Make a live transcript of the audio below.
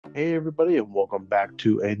Hey everybody, and welcome back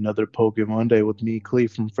to another PokeMonday with me, Clee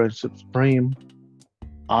from Friendship Supreme.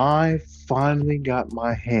 I finally got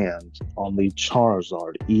my hands on the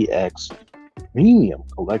Charizard EX Premium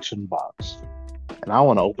Collection box, and I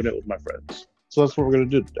want to open it with my friends. So that's what we're gonna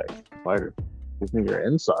do today. Fighter, give me your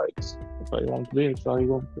insights. That's how you want it to be. That's how you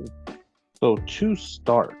want it to be. So to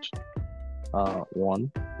start,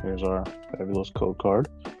 one, here's our fabulous code card.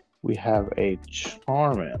 We have a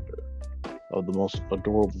Charmander of the most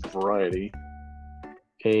adorable variety,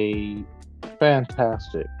 a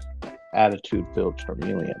fantastic attitude filled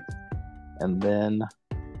Charmeleon, and then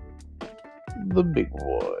the big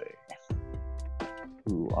boy,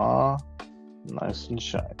 who are nice and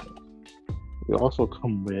shiny. We also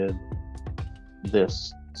come with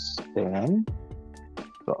this stand,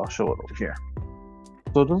 so I'll show it over here.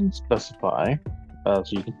 So it doesn't specify, so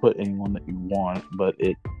you can put anyone that you want, but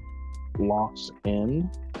it locks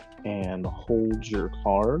in and holds your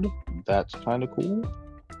card. That's kind of cool.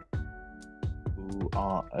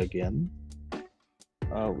 Again,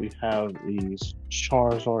 we have these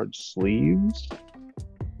Charizard sleeves,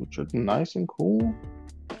 which are nice and cool.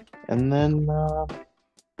 And then, one,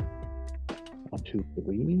 two,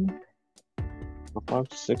 three, four, five,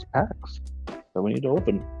 6 packs that we need to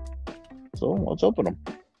open. So let's open them.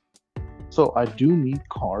 So I do need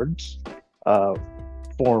cards uh,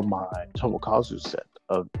 for my Tomokazu set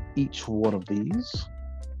of each one of these.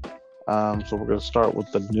 So we're going to start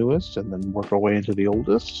with the newest and then work our way into the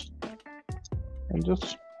oldest and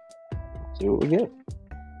just see what we get.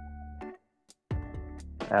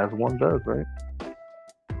 As one does, right?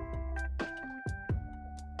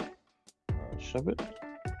 Shove it.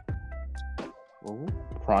 Oh,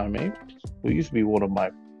 Primate, who used to be one of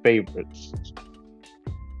my favorites,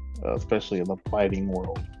 especially in the fighting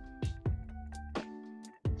world.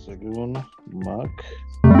 Sagoon, Muck,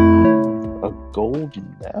 a gold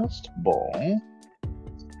nest ball,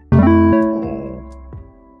 oh,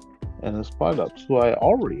 and a Spot Ups, who I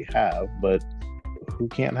already have, but who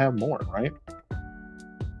can't have more, right?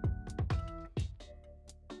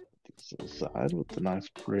 To the side with the nice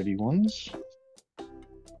pretty ones.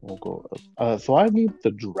 We'll go up. So I need the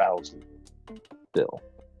Drowsy still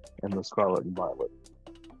in the Scarlet and Violet.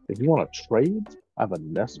 If you want to trade, I have a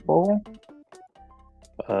nest ball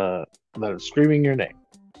that is screaming your name.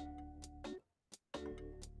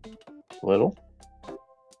 Little,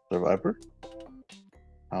 Survivor,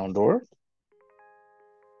 Houndour,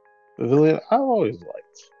 Pavilion, I've always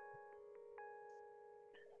liked.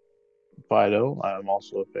 Fido, I'm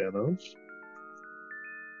also a fan of.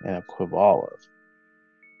 And a Quivala.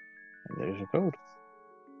 And there's your code.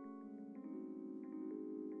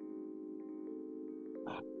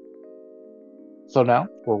 So now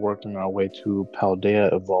we're working our way to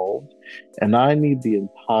Paldea Evolved, and I need the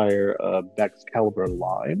entire Excalibur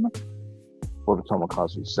line for the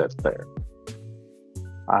Tomokazu set there.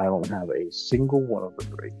 I don't have a single one of the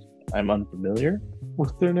three. I'm unfamiliar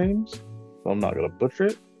with their names, so I'm not going to butcher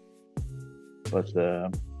it, but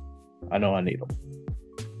I know I need them.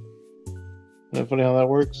 Isn't it funny how that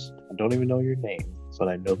works? I don't even know your name, but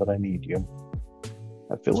I know that I need you.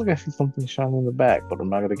 I feel like I see something shining in the back, but I'm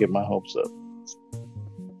not going to get my hopes up.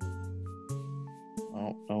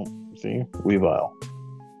 Oh, no. See? Weavile.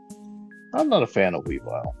 I'm not a fan of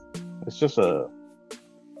Weavile. It's just a.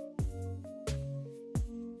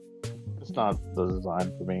 It's not the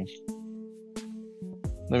design for me.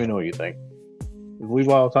 Let me know what you think. Is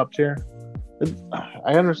Weavile top tier?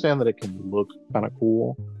 I understand that it can look kind of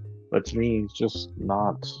cool, but to me, it's just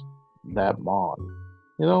not that mon.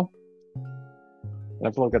 You know? And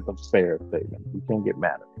I feel like that's a fair statement. You can't get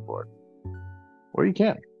mad at me for it. Or you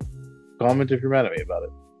can. Comment if you're mad at me about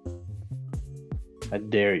it. I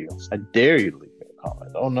dare you. I dare you to leave me a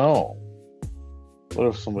comment. Oh no. What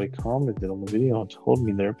if somebody commented on the video and told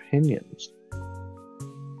me their opinions?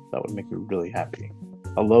 That would make me really happy.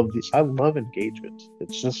 I love engagement.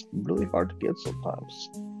 It's just really hard to get sometimes.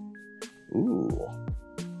 Ooh.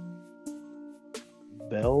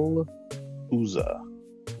 Beluza.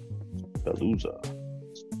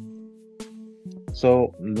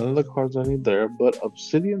 So none of the cards I need there, but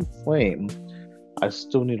Obsidian Flame, I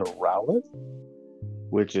still need a Rowlet,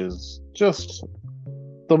 which is just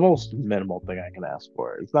the most minimal thing I can ask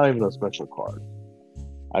for. It's not even a special card.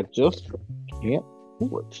 I just can't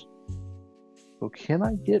do it. So can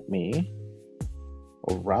I get me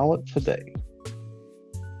a Rowlet today?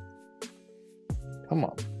 Come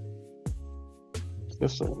on. It's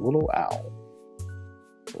just a little owl.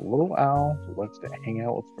 A little owl who likes to hang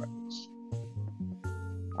out with friends.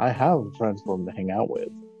 I have friends for him to hang out with.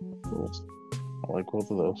 Cool. I like both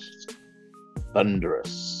of those.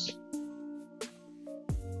 Thunderous.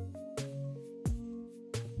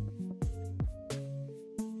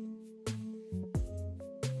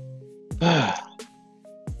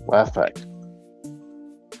 Last pack.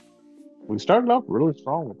 We started off really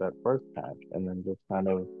strong with that first pack and then just kind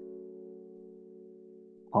of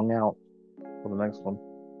hung out for the next one.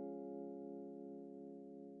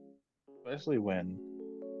 Especially when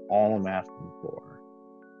all I'm asking for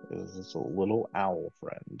is just a little owl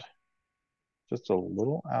friend. Just a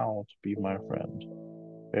little owl to be my friend.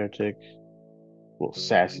 Beartic, little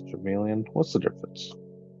sassy chameleon. What's the difference?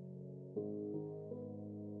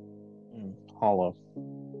 Hollow.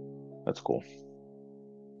 That's cool.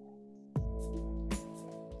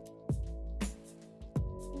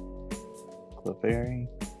 Clefairy.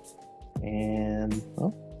 And,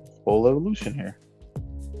 oh, full evolution here.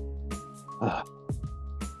 Ugh.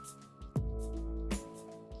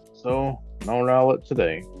 So, no Rowlet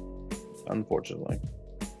today, unfortunately.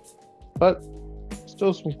 But,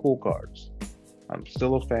 still some cool cards. I'm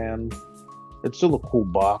still a fan. It's still a cool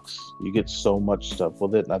box. You get so much stuff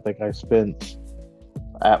with it. And I think I spent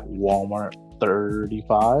at Walmart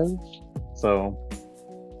 35. So,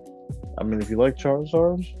 I mean, if you like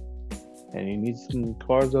Charizard and you need some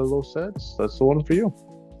cards out of those sets, that's the one for you.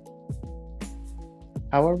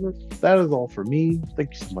 However, that is all for me.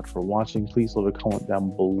 Thank you so much for watching. Please leave a comment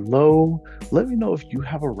down below. Let me know if you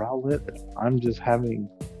have a Rowlet. If I'm just having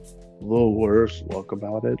a little worse luck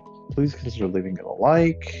about it, please consider leaving it a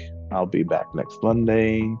like. I'll be back next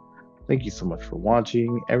Monday. Thank you so much for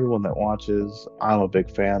watching. Everyone that watches, I'm a big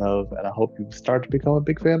fan of, and I hope you start to become a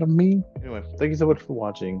big fan of me. Anyway, thank you so much for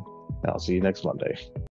watching, and I'll see you next Monday.